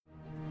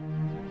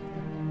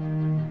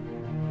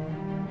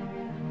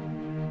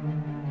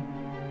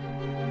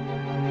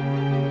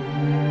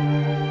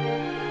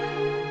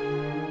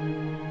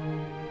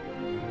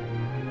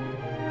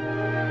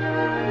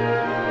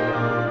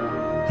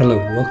Hello,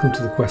 welcome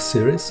to the Quest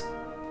series.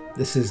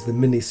 This is the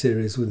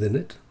mini-series within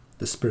it,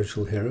 The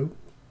Spiritual Hero,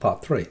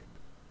 Part 3,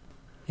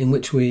 in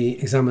which we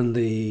examine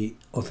the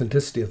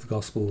authenticity of the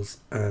Gospels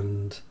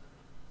and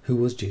who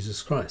was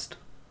Jesus Christ.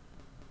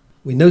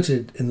 We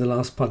noted in the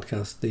last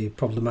podcast the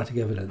problematic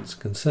evidence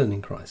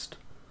concerning Christ.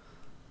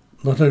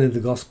 Not only the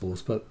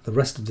Gospels, but the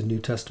rest of the New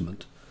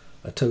Testament,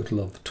 a total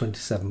of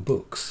 27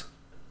 books,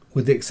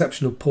 with the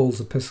exception of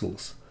Paul's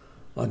epistles,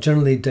 are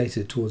generally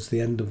dated towards the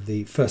end of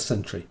the 1st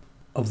century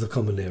of the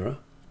Common Era,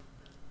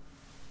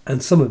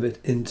 and some of it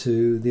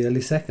into the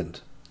early 2nd.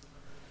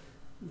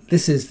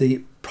 This is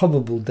the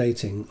probable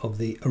dating of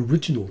the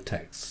original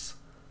texts,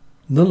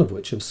 none of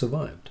which have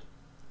survived.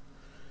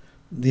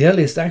 The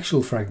earliest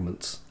actual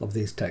fragments of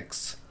these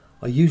texts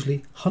are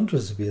usually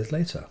hundreds of years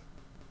later.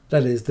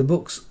 That is, the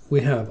books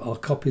we have are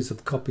copies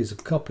of copies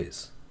of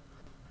copies.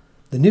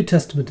 The New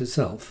Testament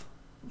itself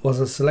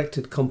was a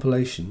selected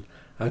compilation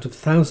out of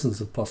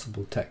thousands of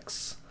possible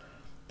texts,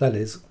 that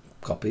is,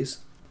 copies,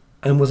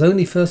 and was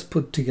only first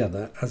put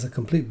together as a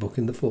complete book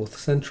in the 4th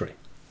century.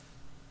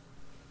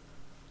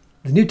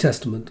 The New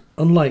Testament,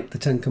 unlike the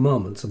Ten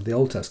Commandments of the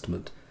Old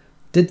Testament,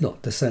 did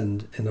not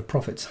descend in a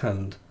prophet's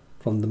hand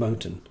from the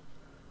mountain,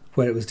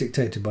 where it was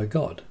dictated by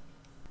God.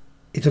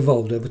 It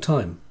evolved over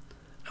time,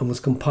 and was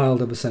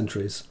compiled over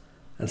centuries,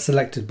 and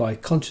selected by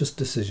conscious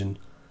decision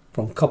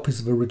from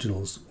copies of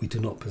originals we do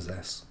not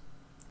possess.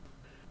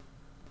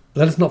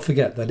 Let us not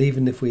forget that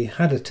even if we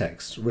had a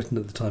text written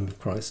at the time of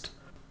Christ,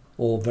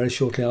 or very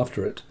shortly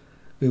after it,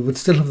 we would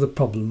still have the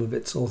problem of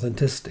its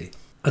authenticity,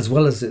 as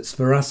well as its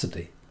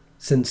veracity,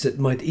 since it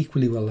might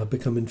equally well have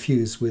become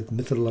infused with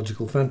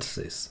mythological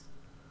fantasies.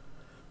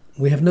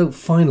 We have no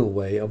final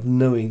way of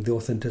knowing the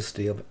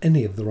authenticity of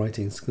any of the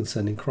writings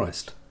concerning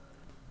Christ.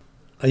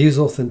 I use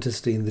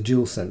authenticity in the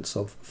dual sense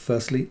of,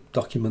 firstly,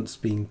 documents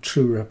being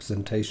true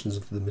representations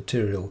of the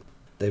material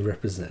they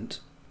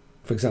represent.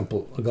 For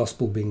example, a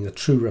gospel being a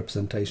true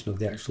representation of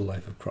the actual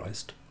life of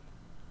Christ.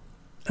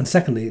 And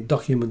secondly,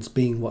 documents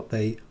being what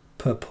they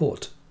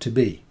purport to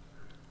be,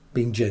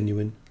 being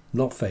genuine,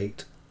 not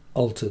faked,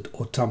 altered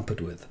or tampered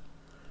with.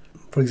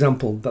 For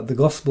example, that the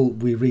gospel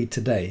we read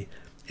today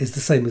is the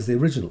same as the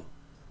original.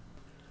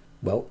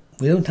 Well,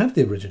 we don't have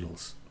the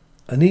originals,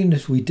 and even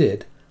if we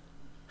did,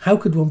 how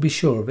could one be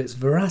sure of its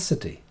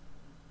veracity,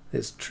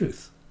 its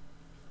truth?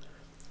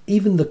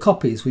 Even the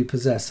copies we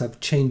possess have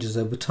changes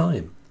over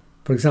time.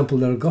 For example,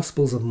 there are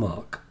Gospels of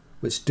Mark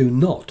which do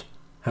not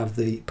have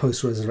the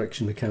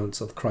post-resurrection accounts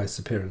of Christ's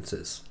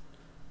appearances,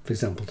 for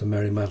example to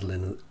Mary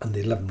Magdalene and the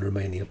 11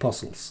 remaining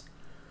apostles,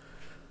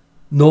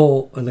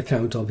 nor an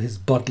account of his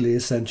bodily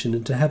ascension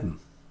into heaven.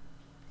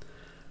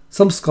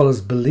 Some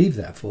scholars believe,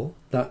 therefore,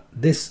 that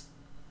this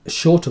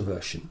shorter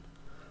version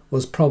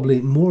was probably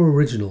more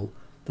original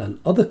than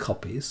other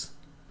copies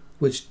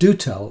which do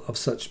tell of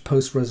such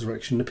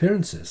post-resurrection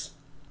appearances,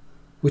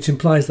 which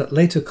implies that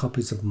later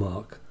copies of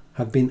Mark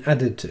have been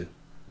added to.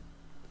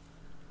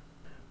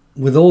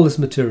 With all this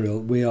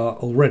material, we are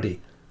already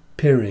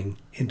peering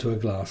into a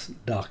glass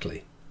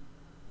darkly,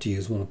 to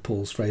use one of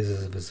Paul's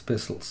phrases of his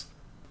epistles.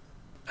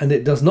 And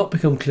it does not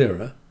become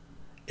clearer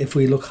if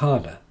we look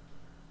harder,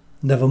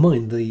 never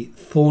mind the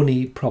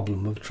thorny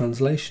problem of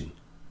translation.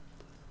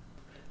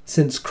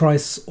 Since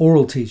Christ's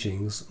oral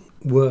teachings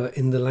were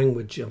in the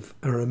language of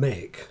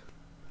Aramaic,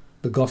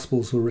 the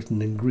Gospels were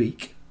written in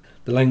Greek,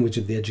 the language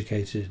of the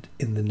educated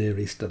in the Near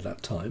East at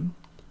that time,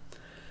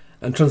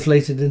 and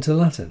translated into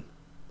Latin.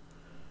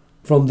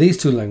 From these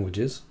two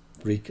languages,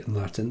 Greek and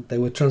Latin, they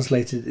were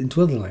translated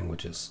into other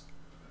languages.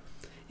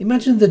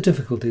 Imagine the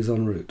difficulties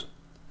en route,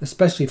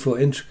 especially for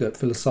intricate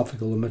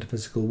philosophical and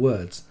metaphysical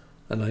words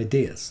and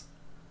ideas.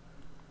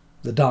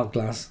 The dark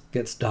glass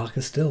gets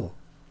darker still.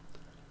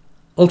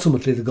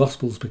 Ultimately, the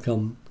Gospels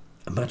become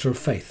a matter of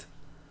faith,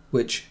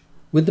 which,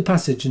 with the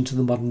passage into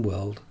the modern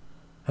world,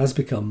 has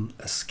become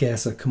a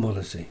scarcer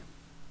commodity.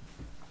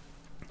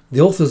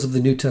 The authors of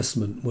the New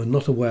Testament were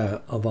not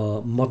aware of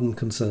our modern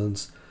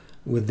concerns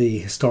with the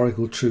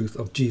historical truth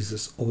of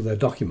Jesus or their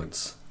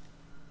documents.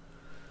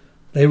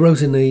 They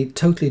wrote in a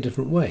totally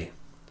different way.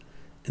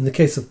 In the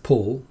case of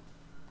Paul,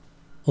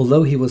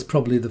 although he was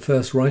probably the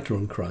first writer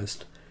on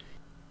Christ,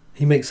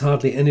 he makes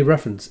hardly any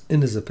reference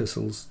in his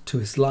epistles to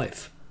his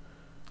life,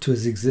 to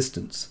his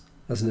existence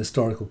as an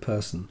historical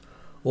person,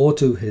 or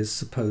to his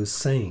supposed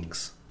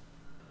sayings.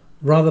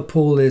 Rather,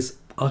 Paul is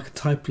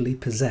archetypally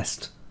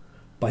possessed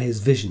by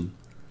his vision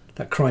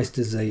that Christ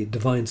is a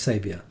divine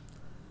saviour,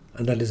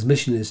 and that his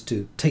mission is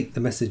to take the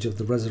message of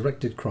the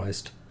resurrected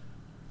Christ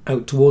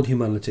out to all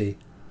humanity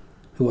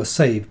who are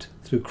saved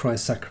through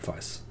Christ's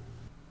sacrifice.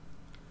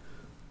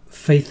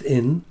 Faith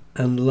in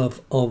and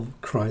love of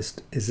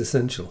Christ is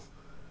essential.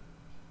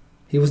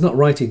 He was not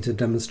writing to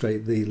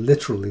demonstrate the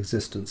literal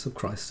existence of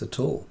Christ at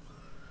all.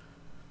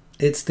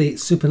 It's the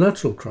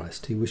supernatural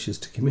Christ he wishes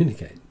to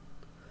communicate.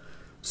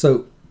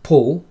 So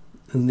Paul,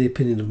 in the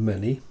opinion of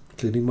many,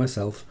 including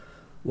myself,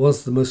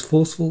 was the most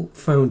forceful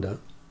founder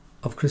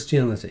of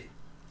Christianity,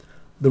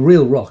 the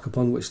real rock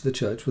upon which the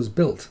church was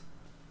built.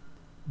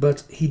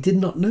 But he did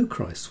not know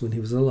Christ when he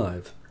was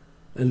alive,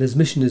 and his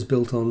mission is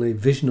built on a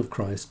vision of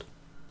Christ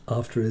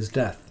after his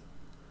death.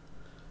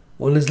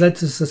 One is led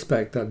to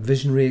suspect that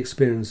visionary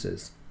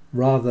experiences,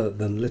 rather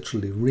than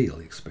literally real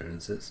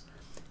experiences,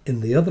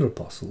 in the other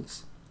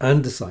apostles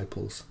and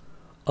disciples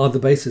are the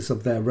basis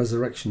of their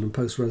resurrection and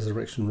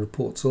post-resurrection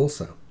reports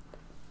also.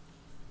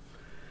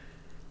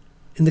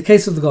 In the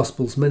case of the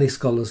Gospels, many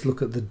scholars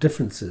look at the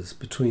differences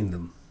between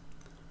them.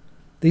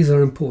 These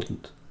are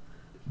important,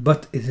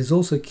 but it is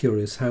also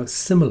curious how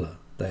similar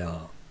they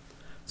are,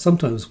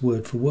 sometimes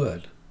word for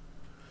word.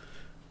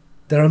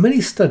 There are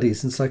many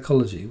studies in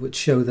psychology which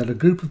show that a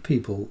group of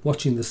people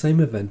watching the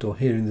same event or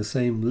hearing the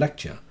same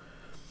lecture,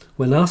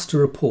 when asked to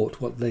report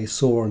what they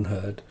saw and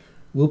heard,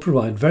 will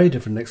provide very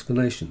different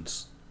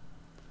explanations.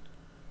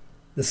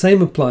 The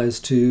same applies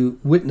to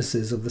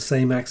witnesses of the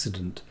same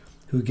accident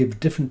who give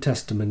different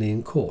testimony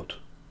in court.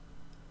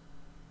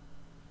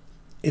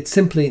 It's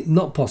simply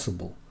not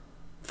possible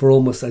for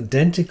almost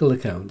identical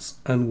accounts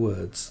and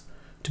words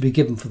to be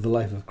given for the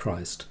life of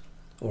Christ,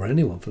 or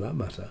anyone for that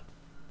matter,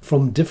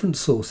 from different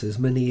sources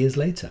many years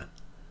later.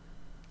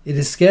 It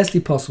is scarcely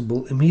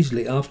possible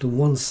immediately after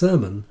one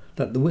sermon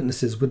that the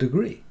witnesses would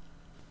agree.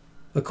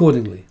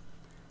 Accordingly,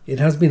 it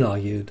has been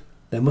argued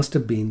there must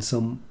have been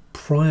some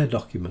prior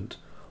document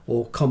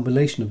or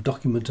combination of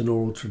document and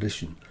oral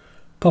tradition,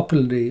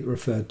 popularly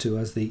referred to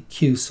as the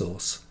Q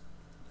source,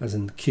 as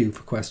in Q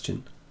for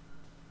question,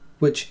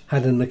 which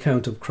had an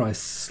account of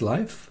Christ's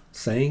life,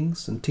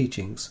 sayings and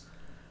teachings,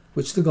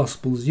 which the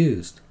Gospels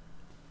used.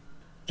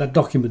 That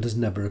document has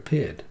never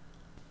appeared.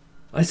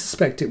 I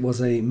suspect it was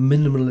a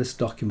minimalist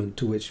document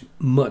to which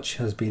much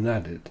has been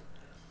added.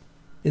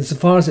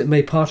 Insofar as it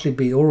may partly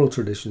be oral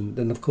tradition,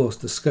 then of course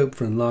the scope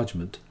for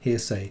enlargement,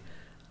 hearsay,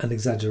 and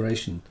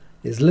exaggeration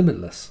is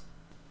limitless.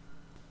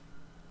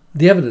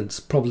 The evidence,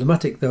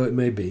 problematic though it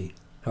may be,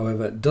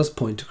 however, does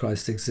point to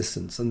Christ's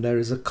existence, and there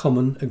is a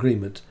common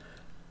agreement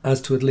as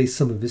to at least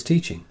some of his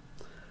teaching.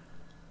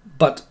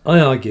 But I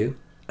argue,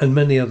 and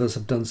many others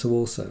have done so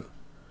also,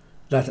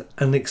 that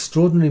an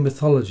extraordinary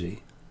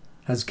mythology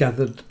has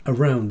gathered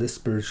around this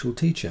spiritual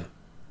teacher.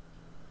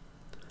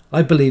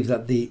 I believe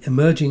that the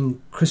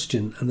emerging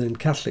Christian and then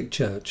Catholic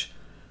Church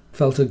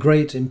felt a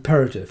great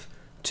imperative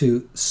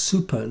to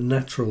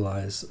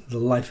supernaturalize the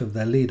life of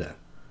their leader.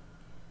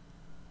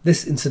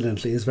 This,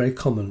 incidentally, is very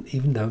common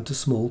even down to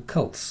small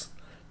cults,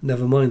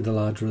 never mind the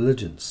large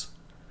religions.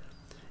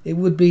 It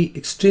would be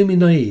extremely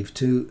naive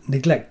to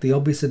neglect the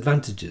obvious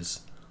advantages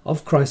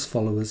of Christ's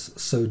followers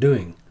so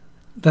doing.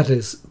 That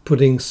is,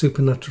 putting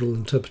supernatural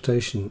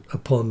interpretation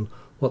upon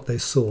what they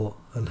saw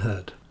and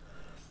heard.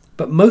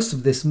 But most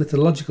of this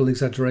mythological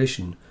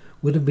exaggeration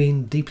would have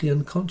been deeply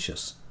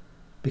unconscious,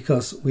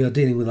 because we are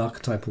dealing with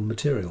archetypal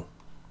material.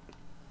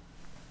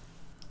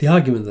 The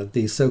argument that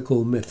these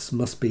so-called myths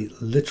must be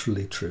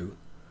literally true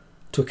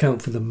to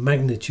account for the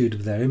magnitude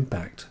of their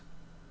impact,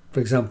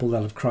 for example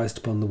that of Christ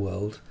upon the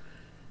world,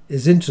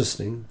 is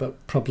interesting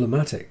but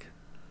problematic.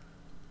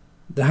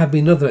 There have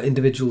been other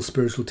individual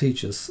spiritual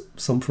teachers,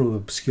 some from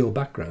obscure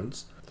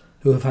backgrounds,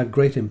 who have had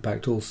great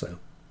impact also.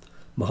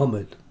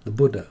 Muhammad, the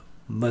Buddha,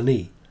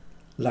 Mani,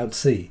 Lao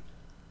Tzu,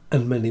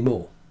 and many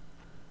more.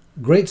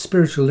 Great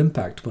spiritual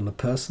impact upon a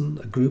person,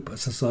 a group, a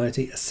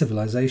society, a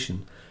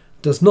civilization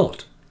does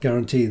not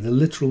guarantee the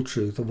literal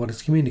truth of what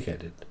is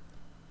communicated,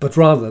 but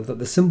rather that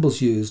the symbols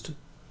used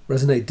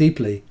resonate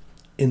deeply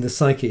in the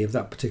psyche of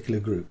that particular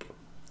group.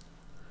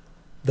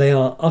 They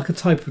are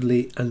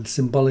archetypally and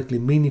symbolically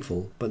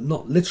meaningful, but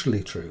not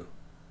literally true.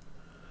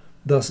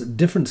 Thus,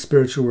 different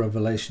spiritual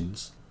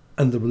revelations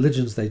and the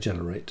religions they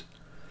generate,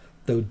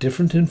 though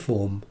different in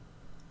form,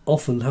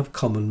 often have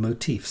common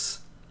motifs.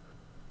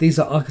 These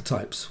are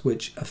archetypes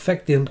which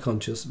affect the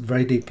unconscious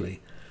very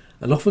deeply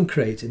and often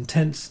create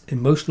intense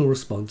emotional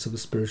response of a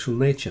spiritual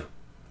nature.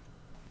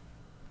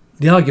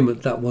 The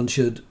argument that one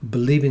should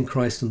believe in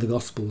Christ and the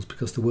Gospels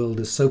because the world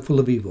is so full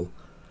of evil,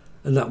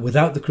 and that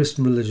without the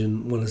Christian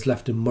religion one is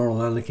left in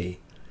moral anarchy,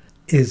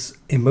 is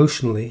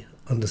emotionally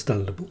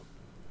understandable,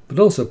 but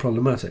also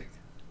problematic.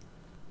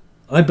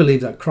 I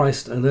believe that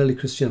Christ and early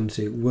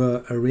Christianity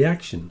were a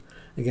reaction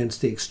against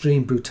the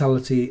extreme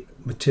brutality,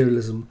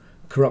 materialism,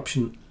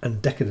 corruption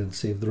and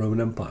decadency of the Roman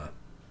Empire.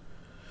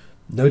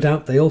 No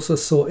doubt they also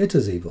saw it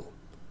as evil.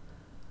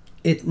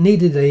 It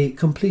needed a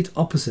complete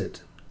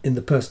opposite in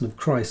the person of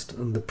Christ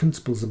and the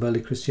principles of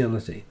early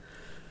Christianity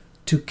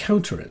to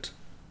counter it.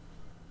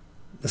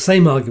 The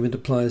same argument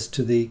applies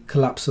to the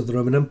collapse of the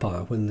Roman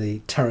Empire when the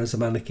terrors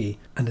of anarchy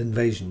and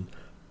invasion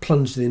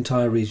plunged the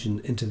entire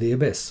region into the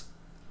abyss.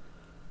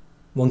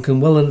 One can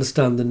well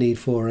understand the need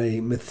for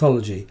a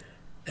mythology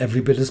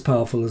every bit as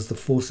powerful as the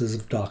forces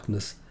of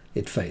darkness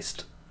it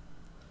faced.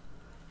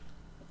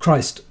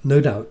 Christ,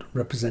 no doubt,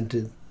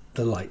 represented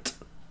the light,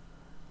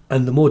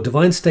 and the more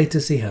divine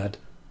status he had,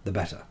 the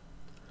better.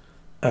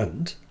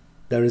 And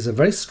there is a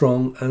very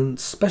strong and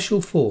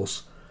special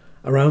force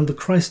around the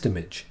Christ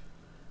image,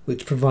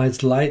 which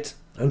provides light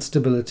and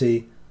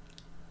stability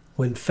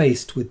when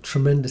faced with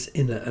tremendous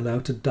inner and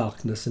outer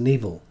darkness and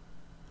evil.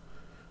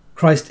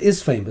 Christ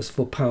is famous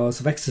for powers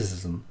of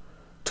exorcism,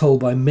 told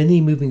by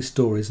many moving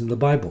stories in the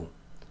Bible.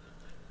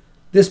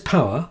 This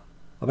power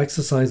of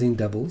exorcising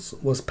devils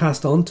was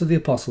passed on to the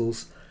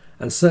apostles,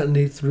 and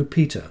certainly through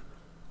Peter,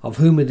 of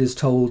whom it is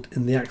told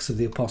in the Acts of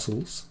the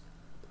Apostles,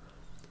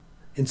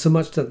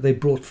 insomuch that they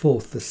brought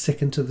forth the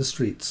sick into the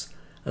streets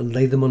and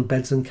laid them on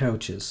beds and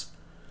couches,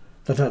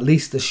 that at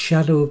least the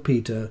shadow of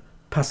Peter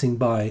passing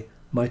by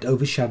might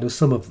overshadow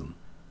some of them.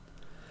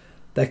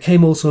 There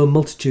came also a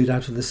multitude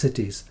out of the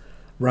cities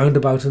round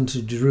about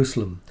unto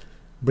Jerusalem,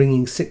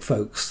 bringing sick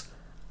folks,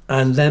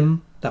 and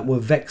them that were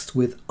vexed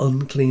with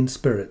unclean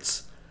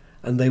spirits,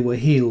 and they were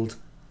healed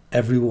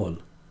every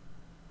one.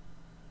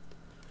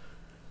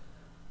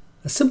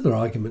 A similar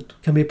argument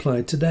can be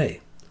applied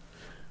today.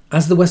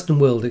 As the Western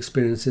world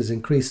experiences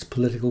increased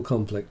political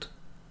conflict,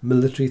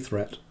 military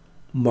threat,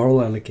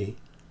 moral anarchy,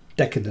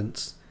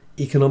 decadence,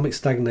 economic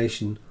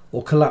stagnation,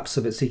 or collapse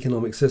of its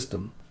economic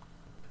system,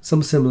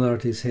 some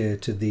similarities here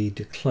to the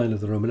decline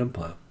of the Roman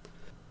Empire,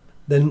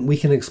 then we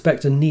can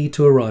expect a need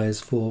to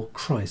arise for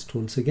Christ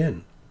once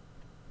again.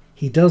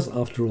 He does,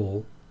 after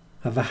all,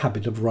 have a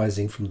habit of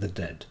rising from the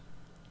dead.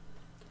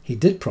 He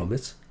did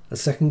promise a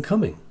second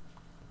coming.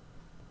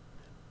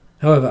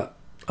 However,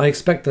 I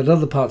expect that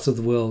other parts of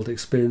the world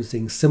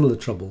experiencing similar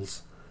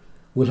troubles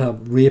will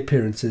have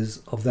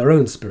reappearances of their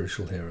own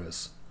spiritual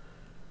heroes,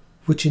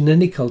 which in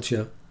any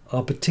culture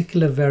are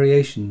particular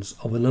variations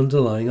of an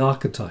underlying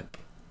archetype.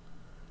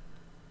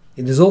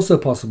 It is also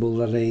possible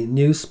that a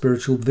new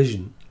spiritual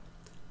vision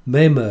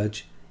may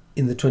emerge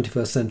in the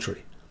 21st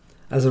century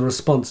as a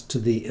response to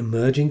the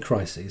emerging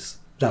crises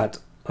that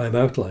I am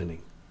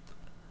outlining.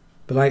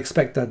 But I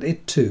expect that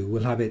it too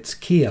will have its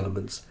key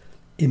elements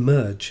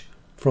emerge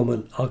from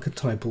an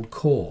archetypal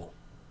core.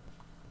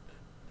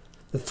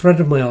 The thread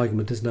of my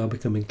argument is now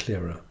becoming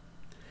clearer.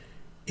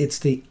 It's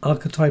the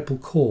archetypal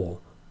core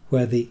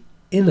where the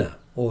inner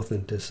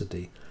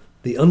authenticity,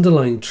 the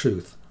underlying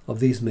truth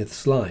of these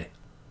myths lie,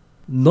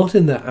 not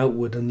in their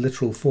outward and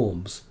literal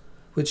forms,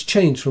 which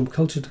change from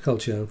culture to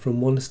culture and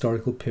from one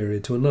historical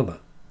period to another.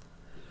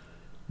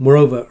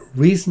 Moreover,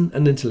 reason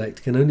and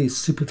intellect can only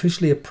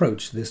superficially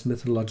approach this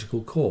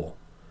mythological core.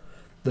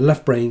 The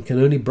left brain can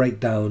only break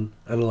down,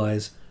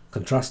 analyse,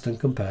 contrast and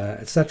compare,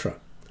 etc.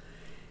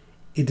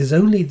 It is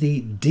only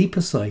the deeper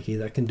psyche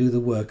that can do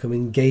the work of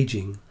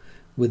engaging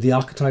with the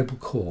archetypal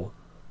core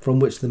from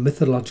which the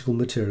mythological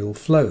material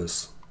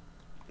flows.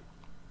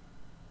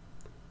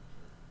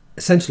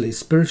 Essentially,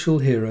 spiritual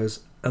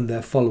heroes and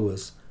their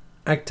followers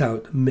act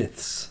out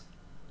myths,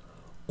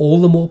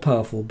 all the more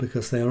powerful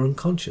because they are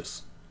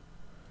unconscious.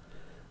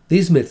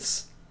 These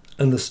myths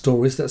and the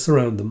stories that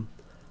surround them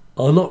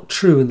are not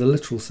true in the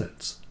literal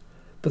sense,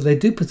 but they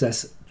do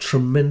possess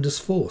tremendous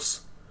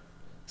force,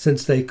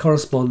 since they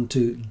correspond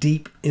to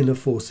deep inner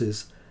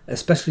forces,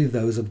 especially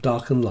those of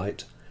dark and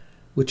light,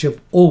 which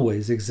have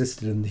always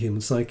existed in the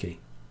human psyche.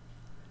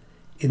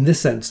 In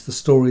this sense, the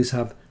stories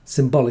have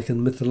symbolic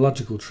and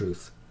mythological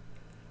truth,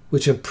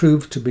 which have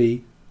proved to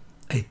be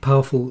a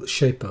powerful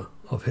shaper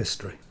of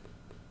history.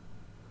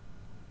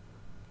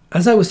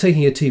 As I was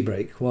taking a tea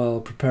break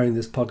while preparing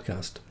this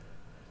podcast,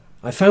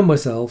 I found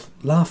myself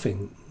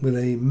laughing with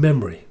a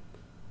memory.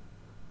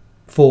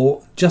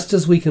 For just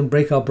as we can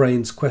break our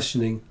brains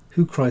questioning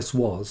who Christ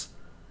was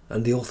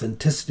and the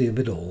authenticity of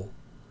it all,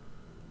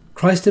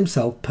 Christ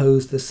himself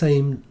posed the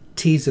same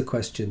teaser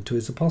question to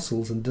his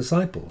apostles and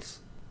disciples.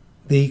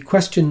 The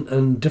question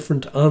and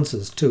different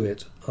answers to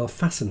it are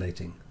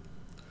fascinating.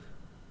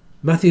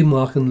 Matthew,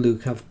 Mark and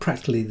Luke have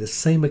practically the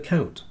same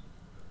account,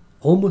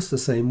 almost the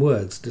same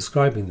words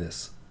describing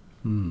this.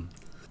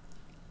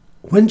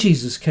 When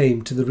Jesus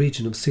came to the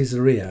region of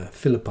Caesarea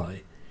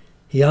Philippi,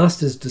 he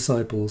asked his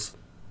disciples,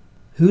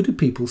 "Who do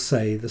people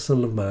say the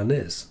Son of Man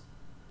is?"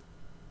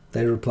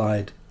 They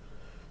replied,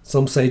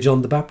 "Some say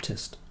John the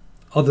Baptist,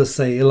 others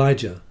say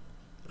Elijah,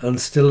 and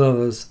still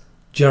others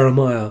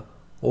Jeremiah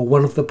or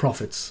one of the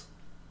prophets."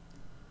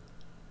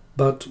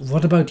 "But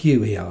what about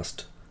you?" he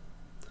asked.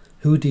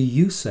 "Who do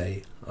you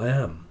say I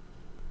am?"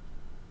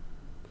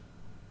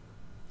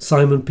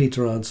 Simon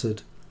Peter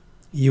answered,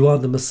 "You are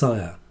the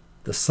Messiah,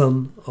 the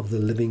Son of the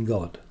living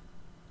God."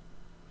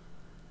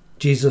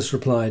 Jesus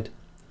replied,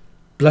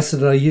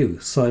 "Blessed are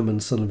you, Simon,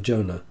 son of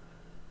Jonah,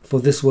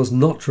 for this was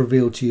not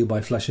revealed to you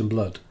by flesh and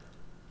blood,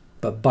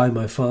 but by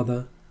my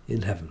Father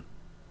in heaven."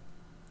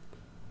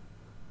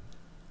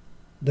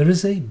 There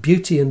is a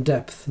beauty and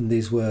depth in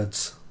these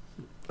words,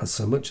 as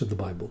so much of the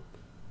Bible,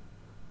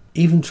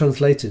 even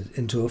translated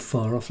into a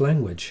far-off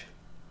language.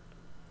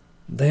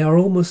 They are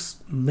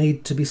almost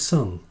made to be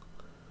sung.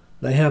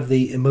 They have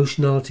the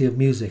emotionality of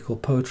music or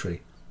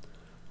poetry,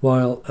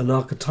 while an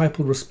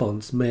archetypal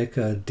response may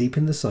occur deep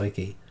in the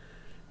psyche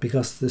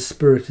because the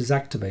spirit is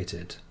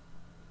activated.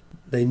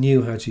 They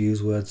knew how to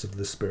use words of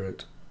the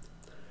Spirit.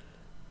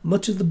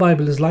 Much of the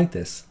Bible is like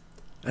this,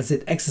 as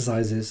it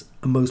exercises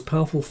a most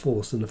powerful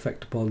force and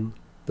effect upon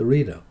the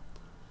reader.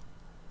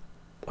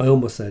 I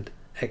almost said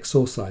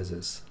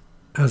exorcises,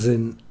 as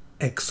in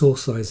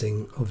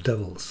exorcising of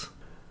devils.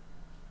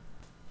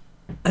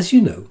 As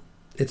you know,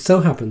 it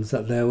so happens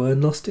that there were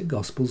Gnostic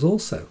Gospels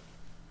also.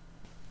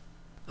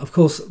 Of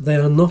course, they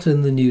are not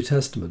in the New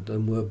Testament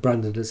and were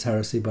branded as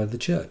heresy by the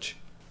Church.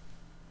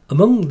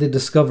 Among the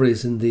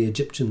discoveries in the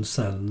Egyptian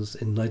sands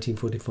in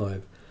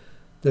 1945,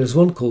 there is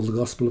one called the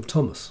Gospel of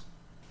Thomas.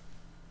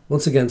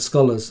 Once again,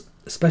 scholars,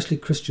 especially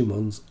Christian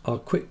ones, are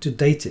quick to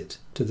date it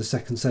to the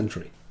 2nd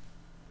century,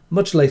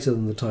 much later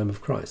than the time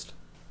of Christ.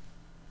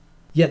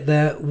 Yet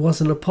there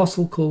was an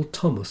apostle called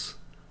Thomas,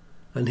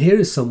 and here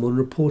is someone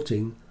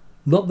reporting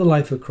not the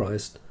life of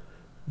Christ,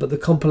 but the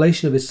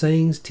compilation of his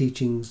sayings,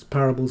 teachings,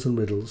 parables and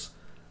riddles,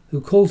 who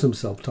calls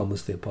himself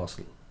Thomas the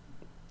Apostle.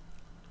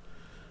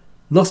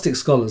 Gnostic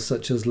scholars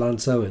such as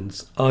Lance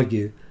Owens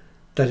argue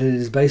that it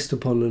is based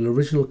upon an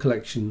original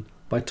collection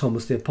by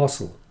Thomas the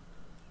Apostle.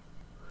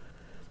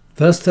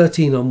 Verse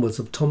 13 onwards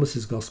of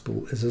Thomas's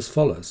Gospel is as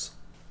follows.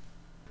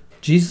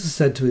 Jesus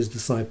said to his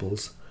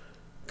disciples,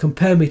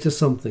 "Compare me to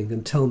something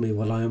and tell me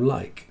what I am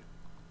like."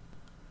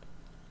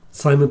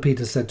 Simon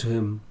Peter said to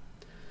him,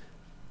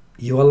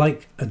 "You are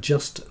like a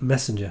just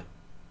messenger."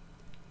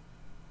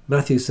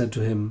 Matthew said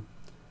to him,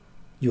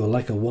 "You are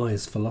like a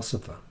wise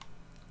philosopher."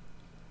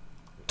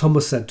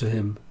 Thomas said to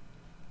him,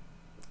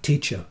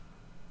 "Teacher,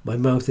 my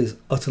mouth is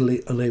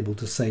utterly unable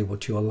to say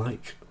what you are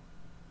like."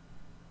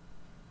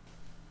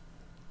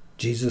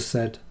 Jesus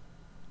said,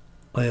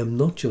 "I am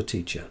not your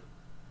teacher.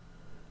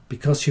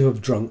 Because you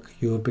have drunk,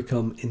 you have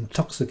become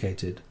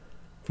intoxicated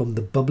from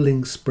the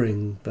bubbling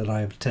spring that I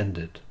have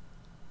tended."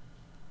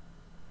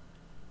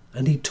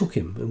 And he took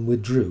him and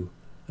withdrew,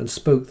 and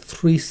spoke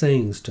 3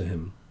 sayings to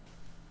him.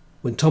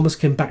 When Thomas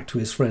came back to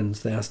his friends,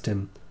 they asked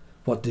him,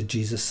 "What did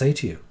Jesus say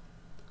to you?"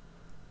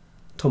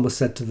 Thomas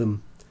said to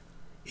them,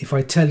 "If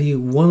I tell you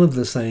one of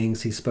the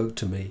sayings he spoke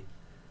to me,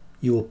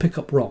 you will pick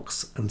up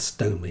rocks and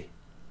stone me.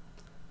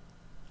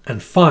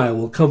 And fire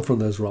will come from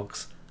those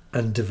rocks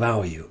and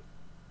devour you."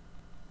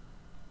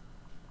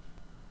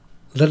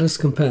 Let us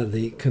compare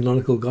the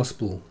canonical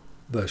Gospel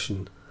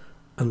version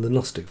and the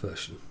Gnostic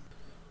version.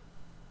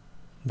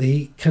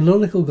 The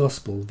canonical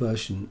Gospel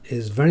version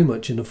is very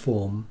much in a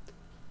form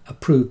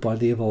approved by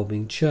the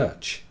evolving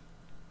Church.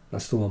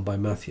 That's the one by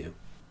Matthew,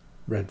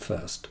 read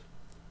first.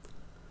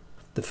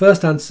 The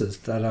first answers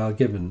that are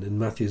given in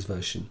Matthew's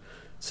version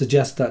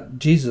suggest that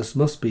Jesus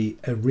must be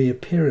a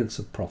reappearance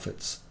of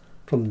prophets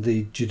from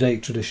the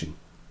Judaic tradition.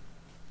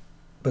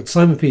 But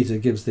Simon Peter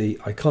gives the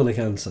iconic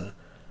answer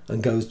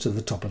and goes to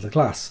the top of the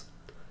class.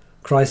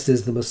 Christ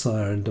is the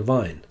Messiah and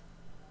divine.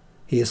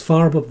 He is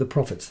far above the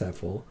prophets,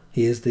 therefore.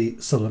 He is the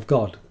Son of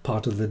God,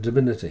 part of the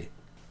divinity.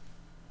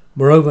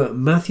 Moreover,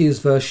 Matthew's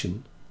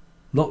version,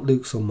 not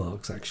Luke's or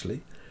Mark's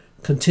actually,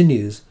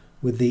 continues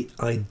with the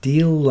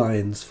ideal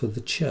lines for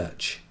the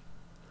church.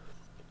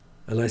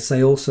 "And I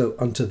say also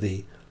unto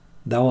thee,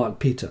 thou art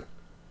Peter,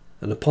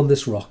 and upon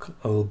this rock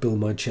I will build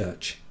my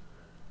church,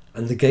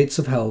 and the gates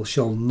of hell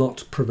shall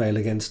not prevail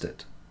against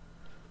it.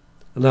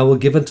 And I will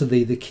give unto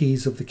thee the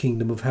keys of the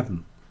kingdom of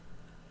heaven.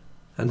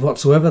 And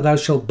whatsoever thou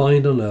shalt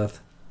bind on earth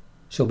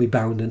shall be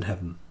bound in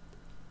heaven,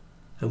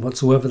 and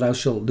whatsoever thou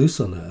shalt loose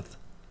on earth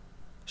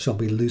shall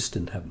be loosed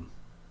in heaven."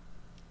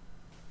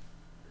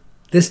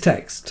 This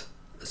text,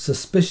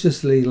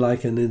 suspiciously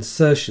like an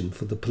insertion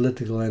for the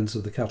political ends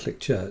of the Catholic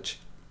Church,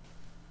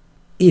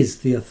 is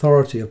the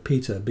authority of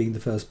Peter being the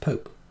first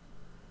pope,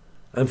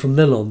 and from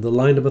then on the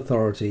line of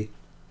authority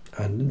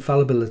and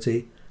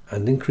infallibility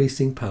and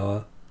increasing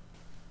power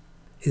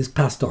is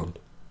passed on.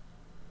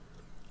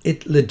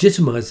 It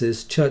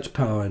legitimizes church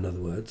power, in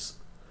other words.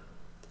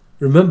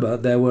 Remember,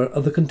 there were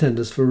other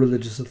contenders for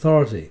religious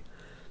authority.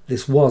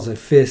 This was a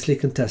fiercely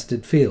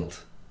contested field.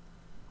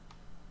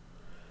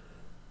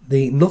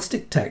 The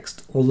Gnostic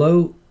text,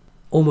 although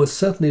almost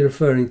certainly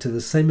referring to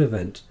the same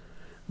event,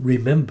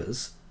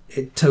 remembers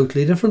it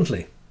totally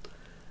differently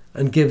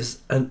and gives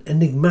an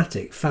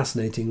enigmatic,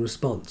 fascinating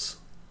response.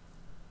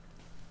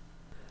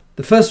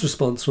 The first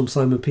response from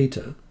Simon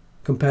Peter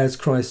compares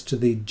Christ to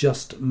the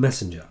just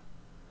messenger.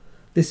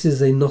 This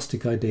is a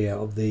Gnostic idea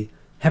of the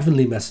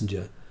heavenly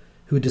messenger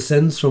who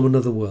descends from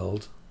another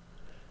world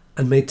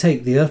and may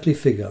take the earthly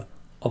figure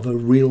of a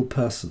real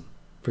person,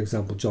 for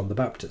example John the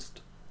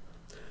Baptist,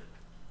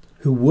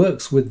 who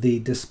works with the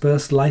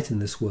dispersed light in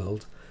this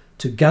world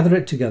to gather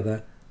it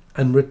together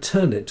and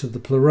return it to the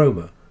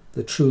pleroma,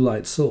 the true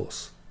light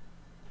source.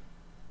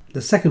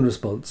 The second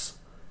response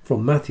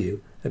from Matthew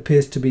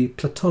appears to be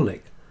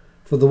Platonic,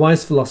 for the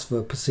wise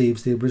philosopher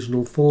perceives the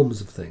original forms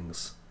of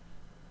things.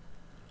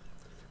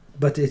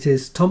 But it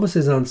is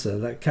Thomas's answer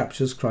that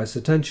captures Christ's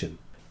attention.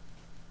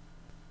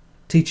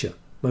 "Teacher,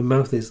 my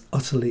mouth is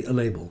utterly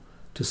unable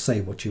to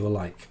say what you are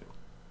like."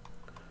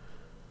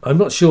 I'm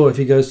not sure if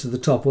he goes to the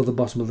top or the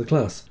bottom of the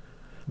class,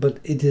 but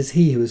it is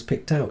he who is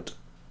picked out.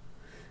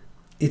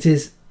 It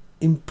is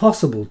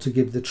impossible to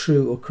give the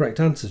true or correct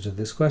answer to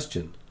this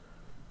question,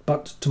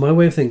 but to my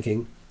way of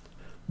thinking,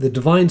 the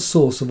divine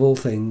source of all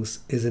things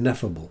is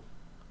ineffable,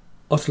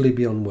 utterly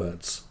beyond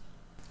words.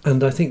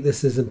 And I think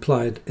this is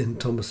implied in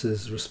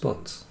Thomas's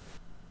response.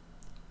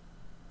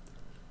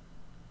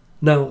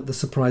 Now the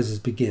surprises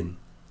begin.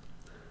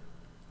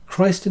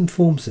 Christ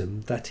informs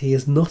him that he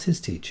is not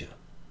his teacher.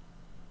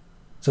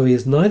 So he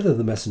is neither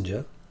the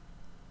messenger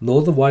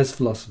nor the wise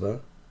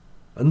philosopher,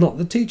 and not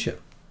the teacher.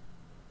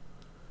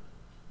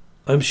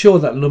 I'm sure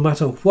that no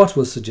matter what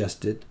was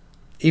suggested,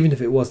 even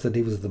if it was that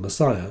he was the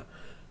Messiah,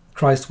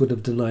 Christ would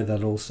have denied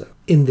that also,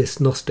 in this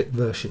Gnostic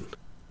version.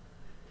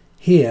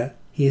 Here,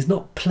 he is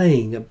not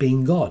playing at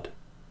being God.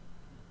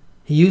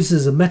 He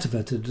uses a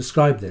metaphor to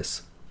describe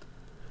this.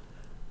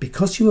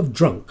 Because you have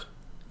drunk,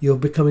 you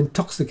have become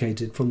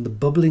intoxicated from the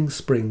bubbling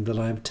spring that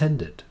I have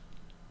tended.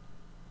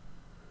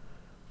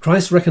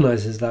 Christ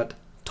recognizes that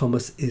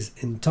Thomas is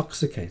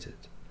intoxicated,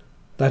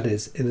 that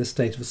is, in a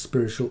state of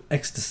spiritual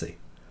ecstasy.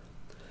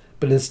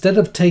 But instead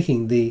of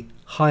taking the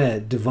higher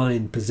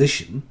divine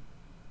position,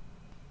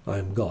 I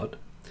am God,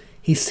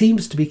 he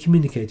seems to be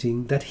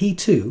communicating that he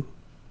too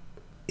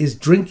is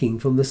drinking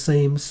from the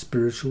same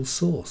spiritual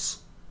source.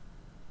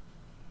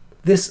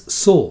 This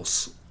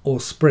source, or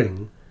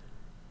spring,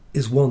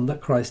 is one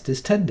that Christ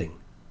is tending,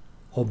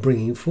 or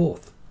bringing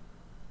forth.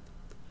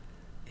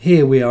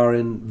 Here we are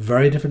in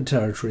very different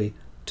territory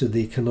to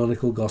the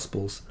canonical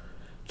Gospels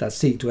that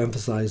seek to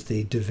emphasize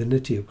the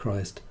divinity of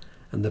Christ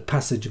and the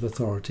passage of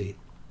authority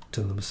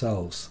to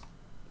themselves.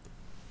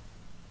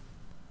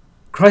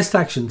 Christ's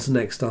actions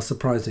next are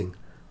surprising,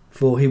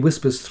 for he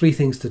whispers 3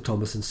 things to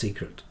Thomas in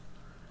secret.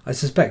 I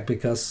suspect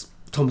because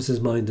Thomas's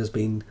mind has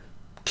been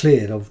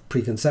cleared of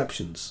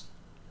preconceptions.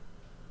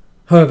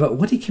 However,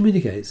 what he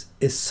communicates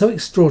is so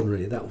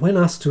extraordinary that when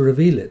asked to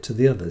reveal it to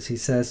the others, he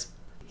says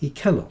he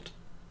cannot,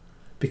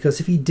 because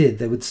if he did,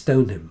 they would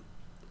stone him,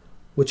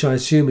 which I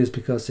assume is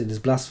because it is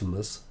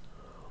blasphemous,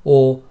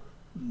 or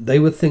they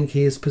would think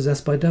he is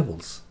possessed by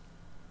devils.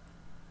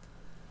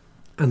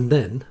 And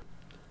then,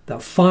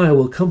 that fire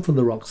will come from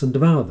the rocks and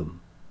devour them.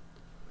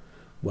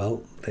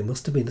 Well, they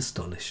must have been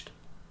astonished.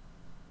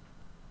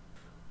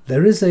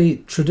 There is a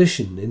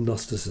tradition in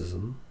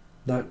Gnosticism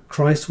that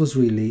Christ was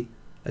really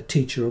a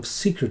teacher of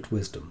secret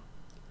wisdom,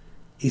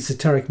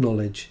 esoteric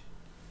knowledge,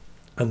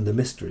 and the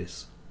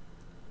mysteries.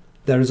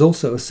 There is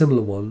also a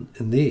similar one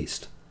in the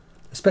East,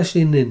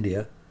 especially in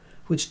India,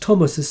 which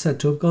Thomas is said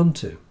to have gone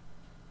to,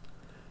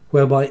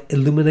 whereby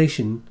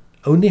illumination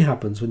only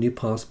happens when you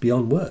pass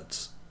beyond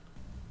words.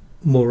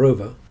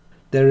 Moreover,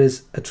 there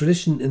is a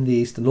tradition in the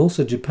East and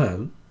also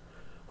Japan,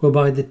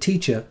 whereby the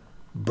teacher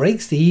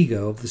breaks the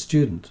ego of the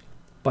student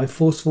by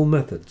forceful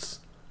methods,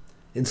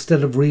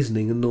 instead of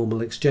reasoning and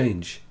normal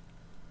exchange.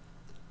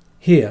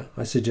 Here,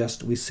 I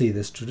suggest we see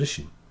this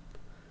tradition.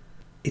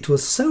 It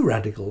was so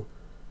radical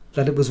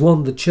that it was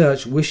one the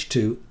church wished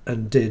to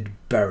and did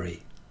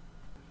bury,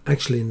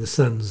 actually in the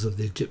sands of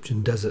the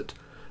Egyptian desert,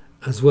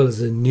 as well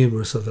as in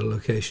numerous other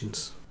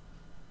locations.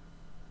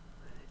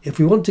 If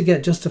we want to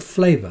get just a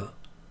flavour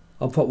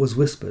of what was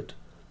whispered,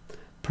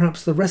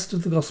 perhaps the rest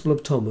of the Gospel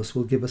of Thomas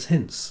will give us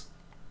hints.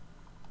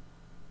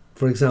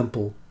 For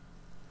example,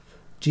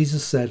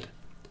 Jesus said,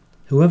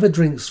 "Whoever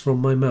drinks from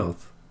my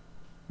mouth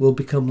will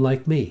become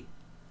like me.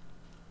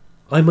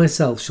 I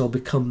myself shall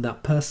become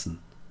that person,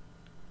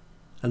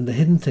 and the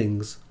hidden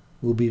things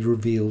will be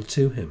revealed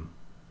to him."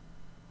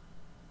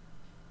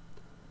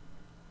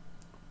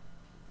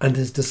 And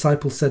his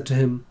disciples said to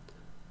him,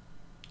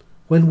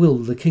 "When will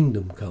the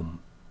kingdom come?"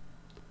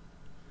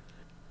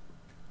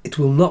 It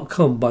will not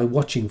come by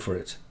watching for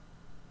it.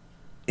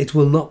 It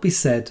will not be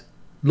said,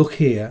 "Look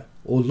here"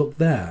 or "Look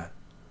there."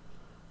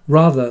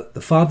 Rather,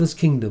 the Father's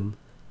kingdom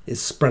is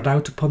spread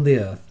out upon the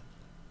earth,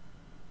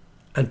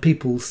 and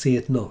people see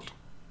it not.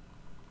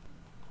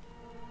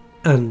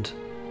 And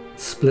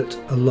split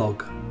a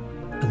log,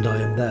 and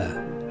I am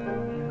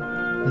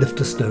there.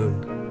 Lift a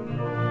stone,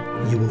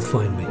 you will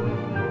find me.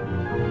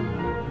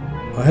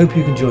 I hope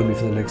you can join me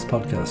for the next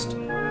podcast,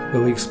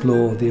 where we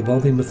explore the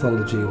evolving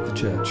mythology of the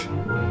Church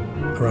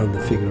around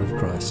the figure of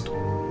Christ.